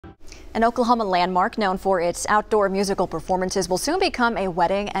An Oklahoma landmark known for its outdoor musical performances will soon become a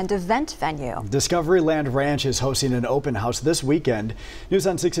wedding and event venue. Discoveryland Ranch is hosting an open house this weekend. News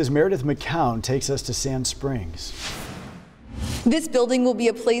on 6's Meredith McCown takes us to Sand Springs. This building will be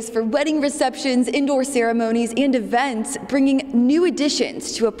a place for wedding receptions, indoor ceremonies, and events, bringing new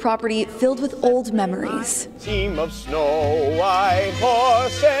additions to a property filled with old memories. Team of snow white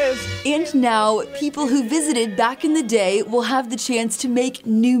horses. And now, people who visited back in the day will have the chance to make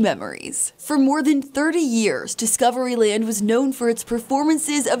new memories. For more than 30 years, Discoveryland was known for its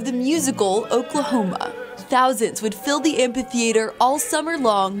performances of the musical Oklahoma. Thousands would fill the amphitheater all summer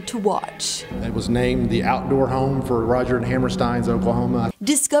long to watch. It was named the outdoor home for Roger and Hammerstein's Oklahoma.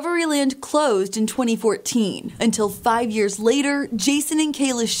 Discoveryland closed in 2014 until 5 years later, Jason and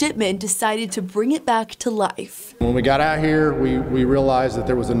Kayla Shipman decided to bring it back to life. When we got out here, we realized that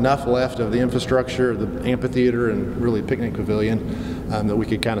there was enough left of the infrastructure, the amphitheater and really picnic pavilion, that we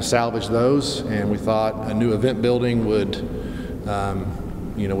could kind of salvage those, and we thought a new event building would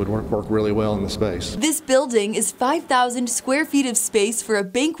work really well in the space. This building is 5,000 square feet of space for a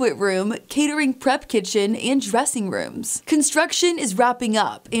banquet room, catering prep kitchen, and dressing rooms. Construction is wrapping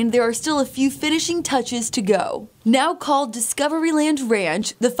up, and there are still a few finishing touches to go. Now called Discoveryland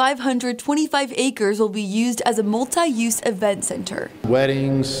Ranch, the 525 acres will be used as a multi-use event center.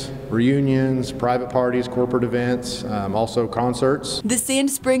 Weddings, reunions, private parties, corporate events, also concerts. The Sand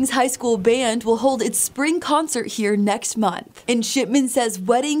Springs High School Band will hold its spring concert here next month. And Shipman says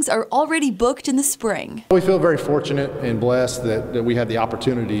weddings are already booked in the spring. We feel very fortunate and blessed that we have the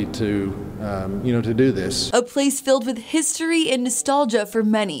opportunity to do this. A place filled with history and nostalgia for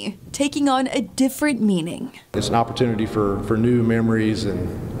many, taking on a different meaning. It's an opportunity for new memories and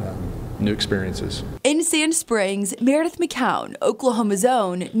new experiences. In Sand Springs, Meredith McCown, Oklahoma's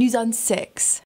own News on 6.